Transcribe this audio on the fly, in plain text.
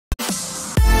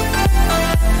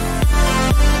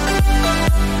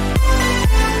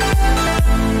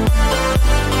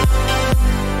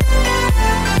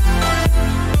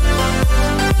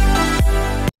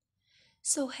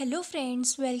Hello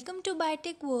friends, welcome to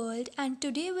Biotech World and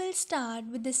today we'll start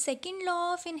with the second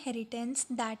law of inheritance,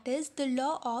 that is the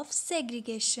law of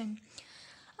segregation.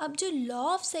 अब जो law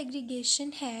of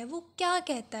segregation है वो क्या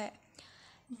कहता है?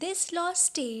 This law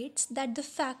states that the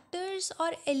factors or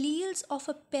alleles of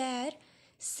a pair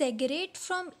segregate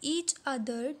from each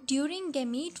other during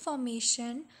gamete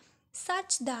formation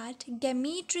such that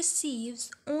gamete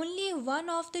receives only one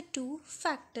of the two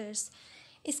factors.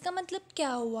 इसका मतलब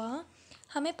क्या हुआ?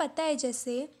 हमें पता है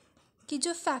जैसे कि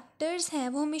जो फैक्टर्स हैं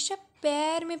वो हमेशा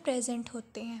पेयर में प्रेजेंट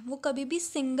होते हैं, वो कभी भी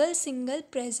सिंगल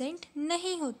प्रेजेंट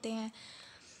नहीं होते हैं।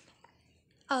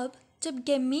 अब जब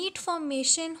गैमीट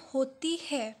फॉर्मेशन होती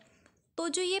है तो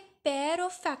जो ये पेयर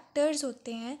ऑफ फैक्टर्स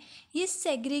होते हैं ये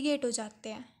सेग्रीगेट हो जाते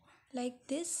हैं, लाइक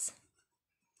दिस।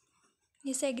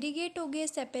 ये सेग्रीगेट हो गए,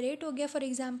 सेपरेट हो गया। फॉर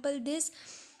एग्जांपल दिस,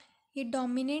 ये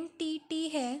डोमिनेंट टी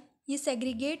है, ये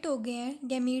सेग्रीगेट हो गए हैं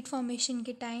गैमीट फॉर्मेशन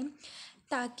के टाइम,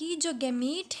 ताकि जो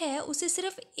गैमीट है उसे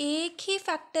सिर्फ एक ही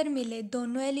फैक्टर मिले,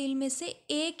 दोनों एलील में से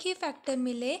एक ही फैक्टर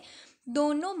मिले,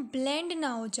 दोनों ब्लेंड ना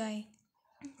हो जाए।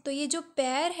 तो ये जो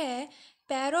पेयर है,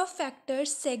 pair of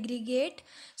factors segregate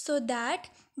so that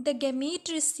the gamete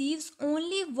receives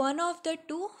only one of the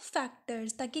two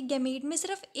factors, ताकि गैमीट में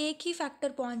सिर्फ एक ही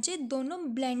फैक्टर पहुंचे, दोनों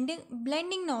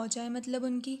ब्लेंडिंग ना हो जाए, मतलब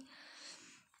उनकी।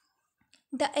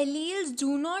 The alleles do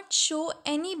not show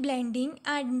any blending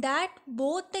and that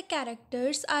both the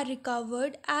characters are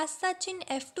recovered as such in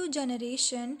F2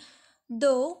 generation,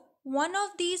 though one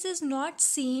of these is not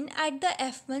seen at the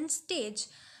F1 stage.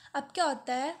 अब क्या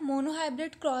होता है,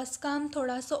 monohybrid cross का हम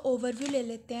थोड़ा सा overview ले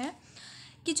लेते हैं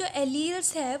कि जो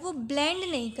एलील्स है वो ब्लेंड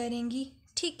नहीं करेंगी,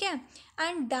 ठीक है,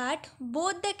 and that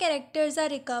both the characters are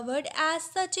recovered as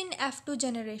such in F2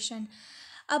 generation.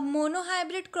 अब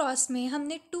मोनोहाइब्रिड क्रॉस में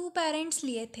हमने टू पेरेंट्स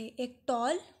लिए थे, एक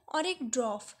टॉल और एक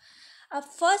ड्रॉफ। अब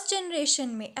फर्स्ट जनरेशन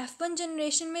में, F1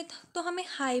 जनरेशन में तो हमें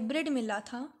हाइब्रिड मिला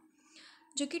था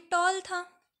जो कि टॉल था,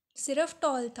 सिर्फ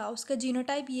टॉल था, उसका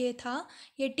जीनोटाइप ये था,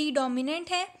 ये टी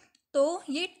डोमिनेंट है तो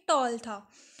ये टॉल था।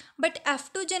 बट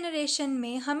F2 जनरेशन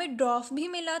में हमें ड्रॉफ भी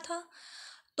मिला था,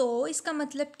 तो इसका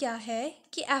मतलब क्या है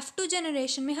कि F2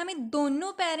 जनरेशन में हमें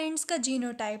दोनों पेरेंट्स का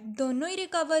जीनोटाइप दोनों ही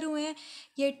रिकवर हुए हैं,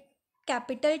 ये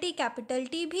कैपिटल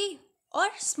टी भी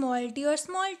और स्मॉल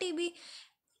टी भी,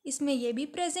 इसमें ये भी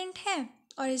प्रेजेंट है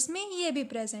और इसमें ये भी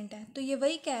प्रेजेंट है। तो ये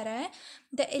वही कह रहा है,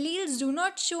 the alleles do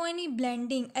not show any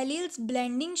blending, alleles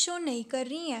blending show नहीं कर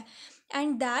रही हैं,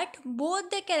 and that both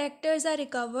the characters are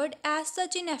recovered as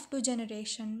such in F2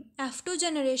 generation. F2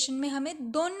 generation में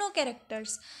हमें दोनों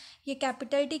कैरेक्टर्स, ये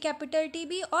कैपिटल टी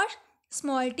भी और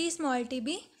स्मॉल टी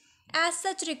भी एज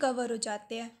सच रिकवर हो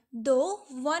जाते हैं, दो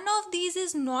one of these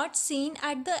is not seen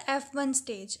at the F1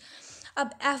 stage.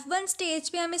 अब F1 स्टेज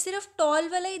पे हमें सिर्फ टॉल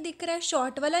वाला ही दिख रहा है,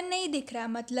 शॉर्ट वाला नहीं दिख रहा है,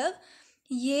 मतलब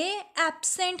ये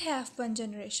एब्सेंट है F1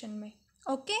 जनरेशन में।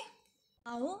 Okay,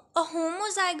 now a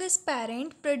homozygous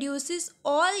parent produces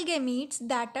all gametes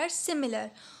that are similar.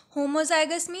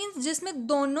 Homozygous means जिसमें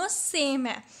दोनों सेम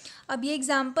है। अब ये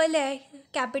एग्जांपल है,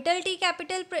 कैपिटल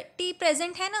टी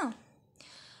प्रेजेंट है ना,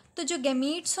 तो जो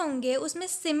गैमीट्स होंगे उसमें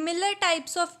सिमिलर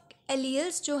टाइप्स ऑफ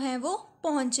एलील्स जो हैं वो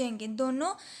पहुंचेंगे,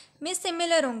 दोनों में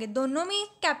सिमिलर होंगे, दोनों में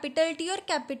कैपिटल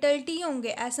टी होंगे।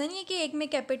 ऐसा नहीं है कि एक में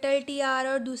कैपिटल टी आ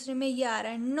रहा है और दूसरे में ये आ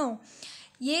रहा है, नो।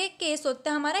 ये केस होता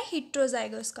है हमारा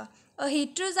हेट्रोजाइगस का। अ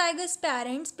heterozygous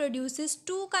parents produces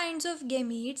two kinds of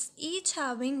gametes each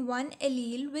having one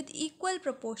allele with equal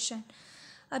proportion.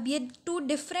 अब ये टू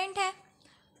डिफरेंट है,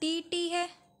 टी है,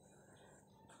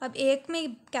 अब एक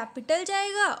में कैपिटल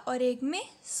जाएगा और एक में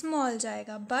स्मॉल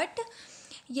जाएगा। बट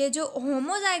ये जो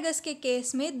होमोजाइगस के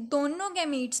केस में दोनों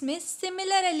गैमीट्स में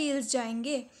सिमिलर एलील्स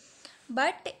जाएंगे,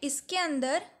 बट इसके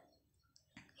अंदर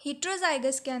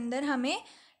हेट्रोजाइगस के अंदर हमें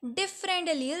डिफरेंट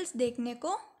एलील्स देखने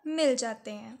को मिल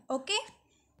जाते हैं। Okay,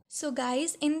 so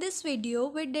guys, in this video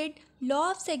we did law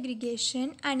of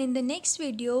segregation and in the next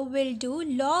video will do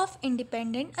law of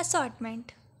independent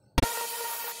assortment.